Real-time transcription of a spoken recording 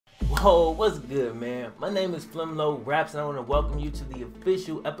Yo, what's good, man? My name is FlemLo Raps, and I want to welcome you to the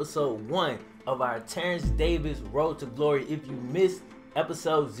official episode 1 of our Terrence Davis Road to Glory. If you missed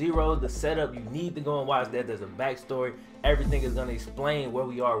episode 0, the setup, you need to go and watch that. There's a backstory. Everything is going to explain where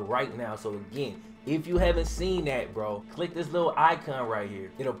we are right now. So again, if you haven't seen that, bro, click this little icon right here.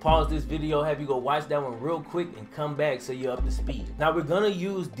 It'll pause this video, have you go watch that one real quick, and come back so you're up to speed. Now, we're gonna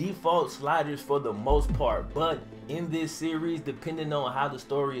use default sliders for the most part, but in this series, depending on how the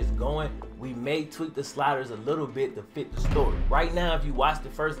story is going, we may tweak the sliders a little bit to fit the story. Right now, if you watch the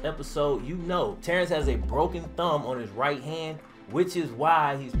first episode, you know Terrence has a broken thumb on his right hand, which is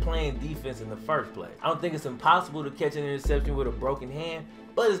why he's playing defense in the first place. I don't think it's impossible to catch an interception with a broken hand,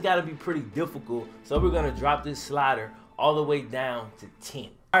 but it's got to be pretty difficult. So we're going to drop this slider all the way down to 10.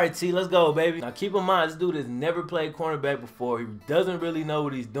 All right, T, let's go, baby. Now, keep in mind, this dude has never played cornerback before. He doesn't really know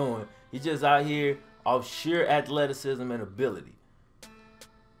what he's doing. He's just out here off sheer athleticism and ability.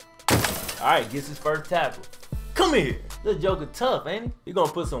 All right, gets his first tackle. Come here. This joker tough, ain't he? He's going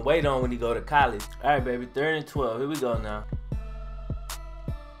to put some weight on when he go to college. All right, baby, 3rd and 12. Here we go now.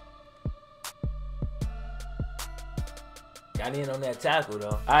 Got in on that tackle, though.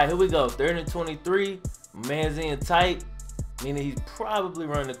 All right, here we go. 3rd and 23. Man's in tight, meaning he's probably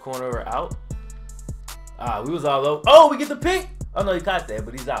running the corner or out. We was all over. Oh, we get the pick. Oh, no, he caught that,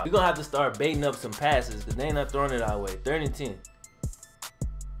 but he's out. We're going to have to start baiting up some passes because they ain't not throwing it our way. 3rd and 10.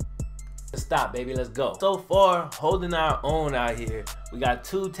 Let's stop, baby. Let's go. So far, holding our own out here. We got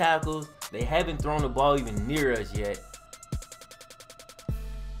 2 tackles. They haven't thrown the ball even near us yet.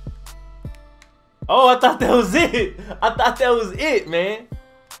 Oh, I thought that was it. I thought that was it, man.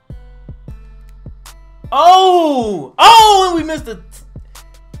 Oh! Oh, and we missed the...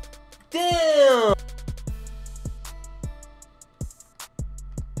 Damn!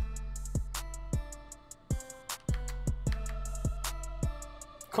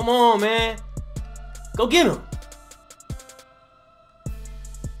 Come on, man. Go get him.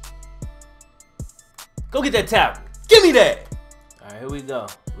 Go get that tackle. Give me that. All right, here we go.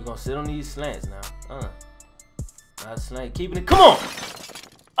 We're going to sit on these slants now. Not slant. Keeping it. Come on.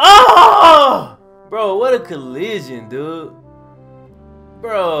 Oh! Bro, what a collision, dude.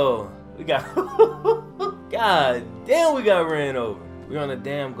 Bro, we got... God damn, we got ran over. We're on the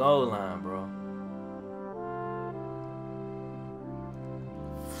damn goal line, bro.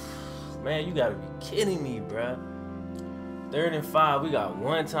 Man, you got to be kidding me, bro. 3rd and 5. We got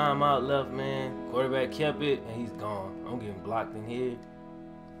 1 timeout left, man. Quarterback kept it, and he's gone. I'm getting blocked in here.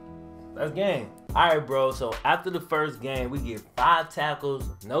 That's game. All right, bro. So after the first game, we get 5 tackles,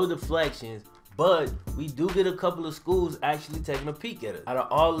 no deflections, but we do get a couple of schools actually taking a peek at it. Out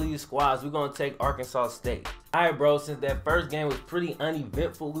of all of these squads, we're going to take Arkansas State. All right, bro. Since that first game was pretty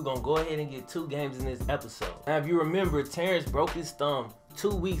uneventful, we're going to go ahead and get 2 games in this episode. Now, if you remember, Terrence broke his thumb 2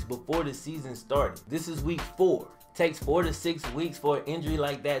 weeks before the season started. This is week 4. Takes 4 to 6 weeks for an injury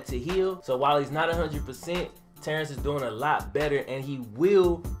like that to heal. So while he's not 100%, Terrence is doing a lot better, and he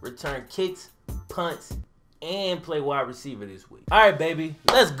will return kicks, punts, and play wide receiver this week. All right, baby,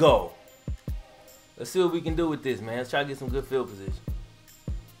 let's go. Let's see what we can do with this, man. Let's try to get some good field position.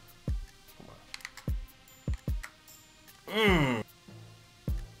 Come on.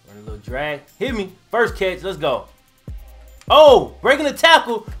 Run a little drag. Hit me. First catch. Let's go. Oh, breaking the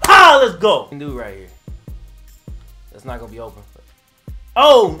tackle. Ha! Let's go. Can do right here. That's not gonna be open.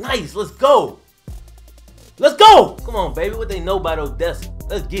 Oh, nice. Let's go. Let's go! Come on, baby. What they know about Odessa?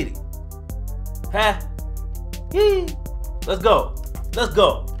 Let's get it. Ha! Yee! Let's go. Let's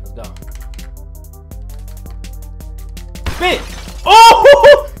go. Let's go. Spin!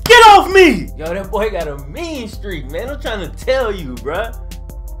 Oh! Get off me! Yo, that boy got a mean streak, man. I'm trying to tell you, bruh.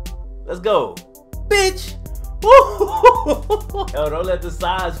 Let's go. Bitch! Yo, don't let the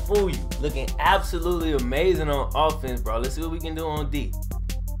size fool you. Looking absolutely amazing on offense, bro. Let's see what we can do on D.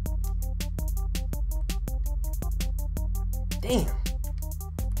 Damn.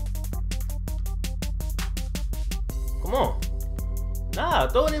 Come on. Nah,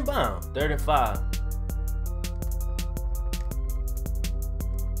 throw it in bounds. 3rd and 5.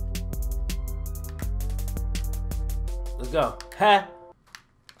 Let's go. Ha.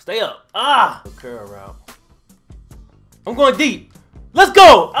 Stay up. Ah. Curl route. I'm going deep. Let's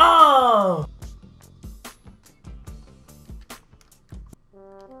go. Oh.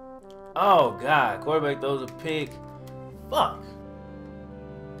 Oh, God. Quarterback throws a pick. Fuck.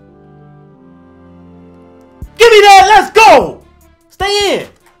 Give me that. Let's go. Stay in.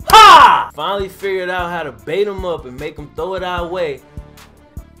 Ha! Finally figured out how to bait him up and make him throw it our way.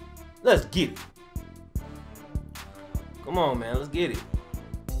 Let's get it. Come on, man. Let's get it.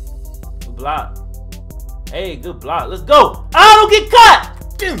 Good block. Hey, good block. Let's go. I don't get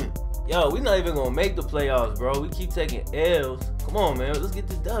caught. Damn it. Yo, we not even gonna make the playoffs, bro. We keep taking L's. Come on, man. Let's get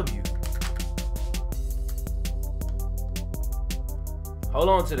this W. Hold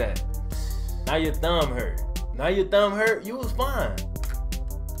on to that. Now your thumb hurt. Now your thumb hurt? You was fine.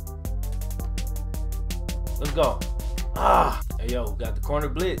 Let's go. Ah. Hey, yo, got the corner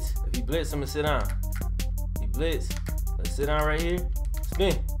blitz. If he blitz, I'm gonna sit down. He blitz. Let's sit down right here.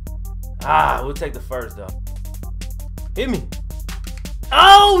 Spin. Ah, we'll take the first, though. Hit me.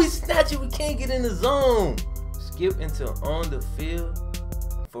 Oh, we snatch it. We can't get in the zone. Skip until on the field.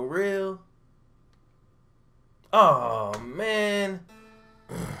 For real. Oh, man.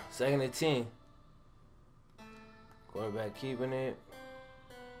 2nd and 10. Quarterback keeping it.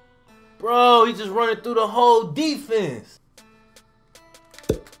 Bro, he just running through the whole defense.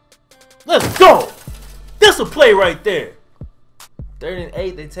 Let's go. That's a play right there. 3rd and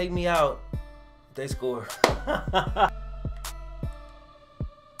 8. They take me out. They score.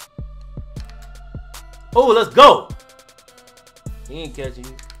 Oh, let's go. He ain't catching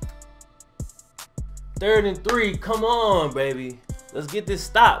you. 3rd and 3. Come on, baby. Let's get this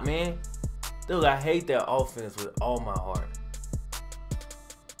stop, man. Dude, I hate that offense with all my heart.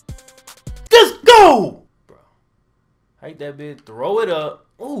 Let's go! Bro. Hate that bit. Throw it up.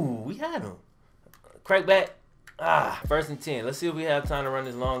 Ooh, we had him. Crack back. Ah, 1st and 10. Let's see if we have time to run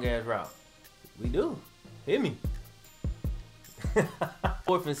this long-ass route. We do. Hit me.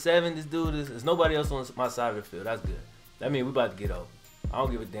 4th and 7. This dude is nobody else on my side of the field. That's good. That means we about to get open. I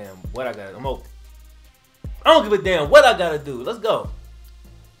don't give a damn what I got. I'm open. I don't give a damn what I gotta do. Let's go.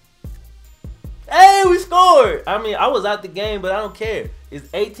 Hey, we scored. I mean, I was out the game, but I don't care. It's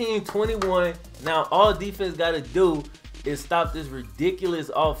 18-21. Now all defense gotta do is stop this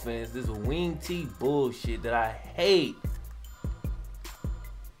ridiculous offense, this wing T bullshit that I hate.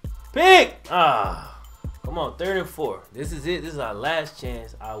 Pick! Ah, come on, 3rd and 4. This is it. This is our last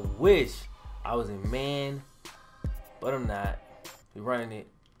chance. I wish I was in man, but I'm not. We're running it.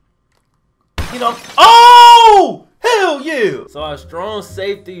 You know, oh, hell yeah. So our strong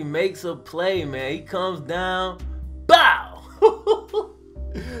safety makes a play, man. He comes down, bow.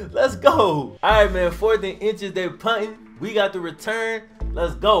 Let's go. All right, man, 4th and inches, they're punting. We got the return.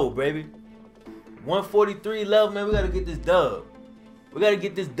 Let's go, baby. 1:43 left, man. We got to get this dub. We got to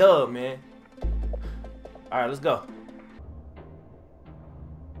get this dub, man. All right, let's go.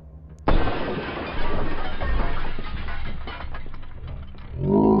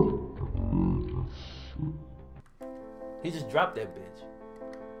 He just dropped that bitch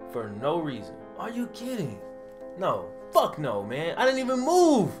for no reason. Are you kidding? No. Fuck no, man. I didn't even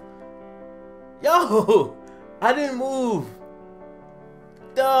move. Yo, I didn't move.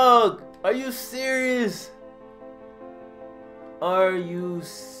 Dog, are you serious? Are you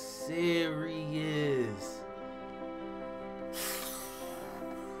serious?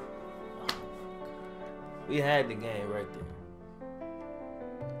 We had the game right there.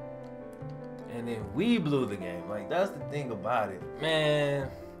 And then we blew the game. Like, that's the thing about it. Man,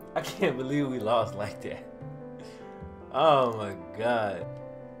 I can't believe we lost like that. Oh my God.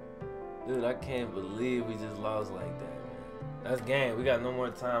 Dude, I can't believe we just lost like that, man. That's game. We got no more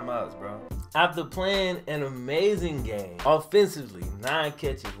timeouts, bro. After playing an amazing game, offensively, 9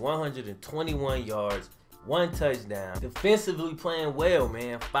 catches, 121 yards, 1 touchdown. Defensively playing well,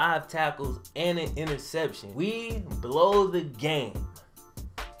 man. 5 tackles and an interception. We blow the game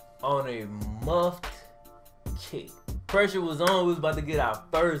on a muffed kick. Pressure was on. We was about to get our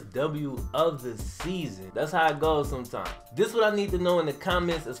first W of the season. That's how it goes sometimes. This is what I need to know in the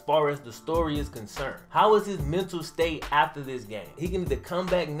comments as far as the story is concerned. How is his mental state after this game? He can either come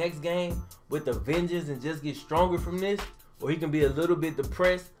back next game with a vengeance and just get stronger from this, or he can be a little bit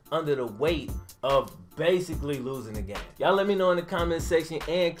depressed under the weight of basically losing the game. Y'all let me know in the comment section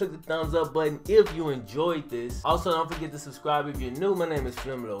and click the thumbs up button if you enjoyed this. Also, don't forget to subscribe if you're new. My name is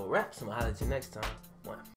FlemLo Raps. I'm gonna holler at you next time. One.